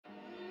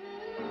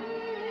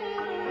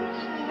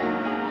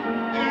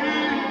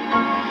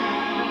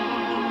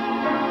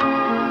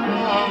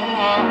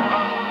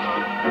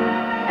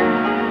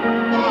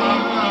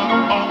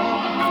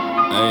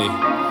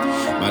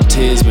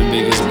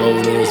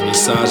boulders,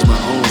 massage my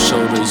own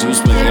shoulders. You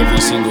spend every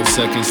single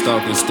second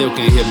stalking, still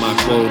can't hit my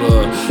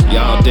quota.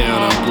 Y'all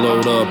down, I'm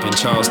glowed up. In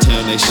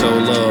Charlestown, they show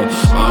love.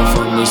 I'm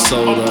from the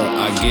soda,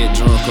 I get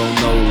drunk on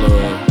no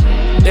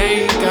love.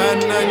 They ain't got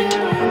nothing,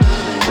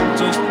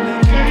 just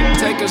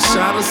take a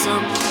shot of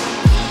something.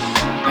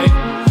 Hey,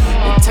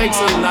 it takes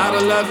a lot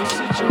of loving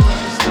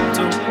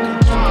to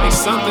make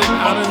something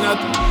out of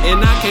nothing. And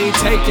I can't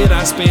take it,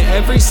 I spent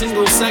every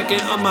single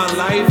second of my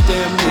life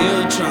damn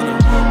near trying to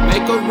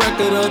make a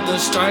record of the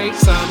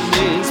strikes I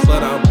missed.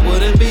 But I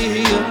wouldn't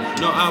be here,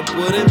 no I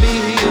wouldn't be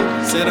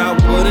here. Said I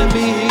wouldn't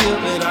be here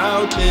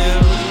without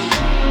them.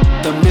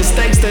 The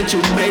mistakes that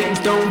you make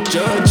don't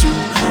judge you.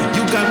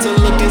 You got to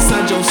look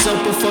inside yourself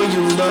before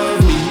you love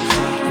me.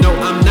 No,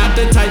 I'm not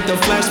the type to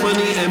flash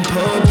money in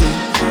public.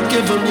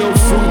 Give them your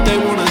fruit, they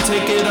wanna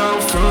take it all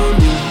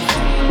from you.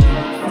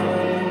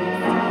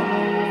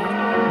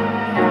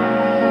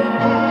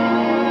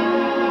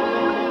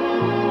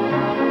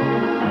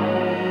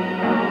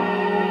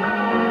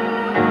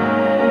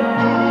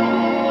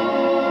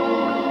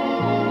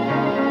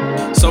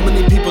 So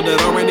many people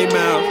that already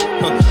mouth,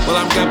 well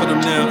I'm grabbing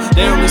them now.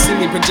 They only see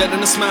me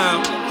projecting a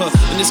smile,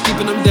 and it's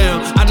keeping them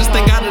down. I just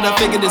thank God that I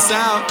figured this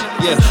out.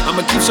 Yeah,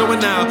 I'ma keep showing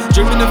out,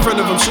 dreaming in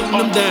front of them, shooting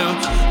them down.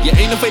 Yeah,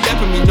 ain't no fake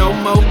dapping me no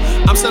more.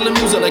 I'm selling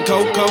music like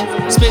Coco,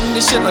 spitting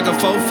this shit like a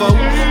fofo.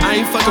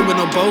 I ain't fucking with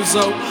no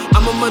bozo.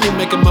 I'm a money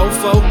making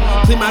mofo.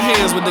 Clean my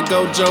hands with the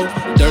Gojo.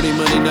 Dirty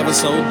money never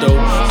sold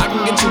dope. I can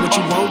get you what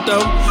you want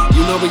though.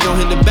 You know we gon'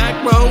 hit the back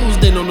rows.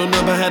 They don't know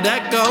never how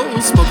that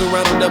goes. Smoking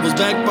right on devil's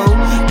backbone.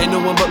 Ain't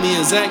no one but me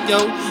and Zach,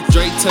 yo.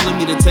 Drake telling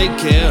me to take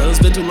care. It's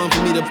been too long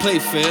for me to play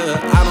fair.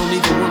 I don't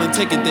even wanna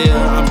take it there.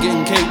 I'm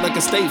getting cake like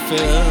a state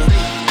fair.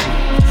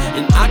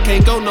 And I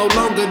can't go no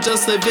longer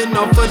just living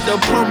off a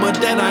diploma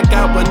that I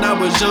got when I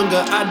was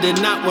younger. I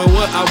did not want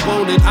what I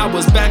wanted. I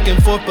was back and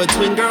forth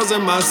between girls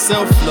and my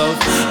self-love.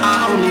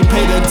 I only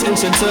paid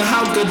attention to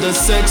how good the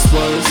sex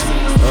was.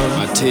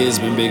 My tears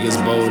been big as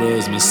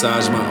boulders,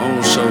 massage my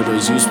own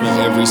shoulders. You spend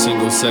every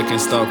single second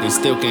stalking,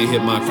 still can't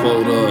hit my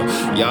quota.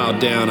 Y'all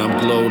down, I'm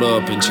glowed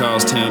up. In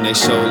Charlestown, they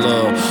show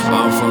love.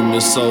 I'm from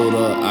the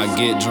soda, I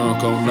get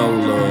drunk on no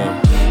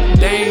love.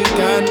 They ain't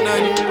got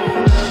nothing,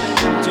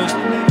 just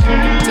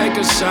take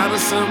a shot of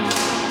something.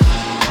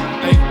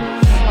 Hey,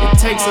 it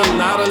takes a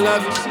lot of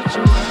loving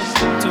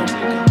to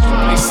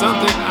make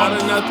something out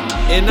of nothing.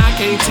 And I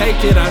can't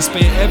take it, I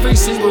spent every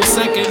single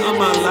second of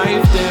my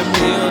life damn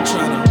near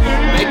trying to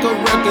make a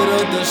record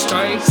of the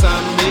strikes I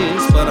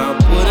missed. But I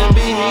wouldn't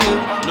be here,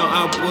 no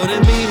I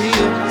wouldn't be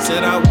here.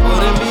 Said I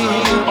wouldn't be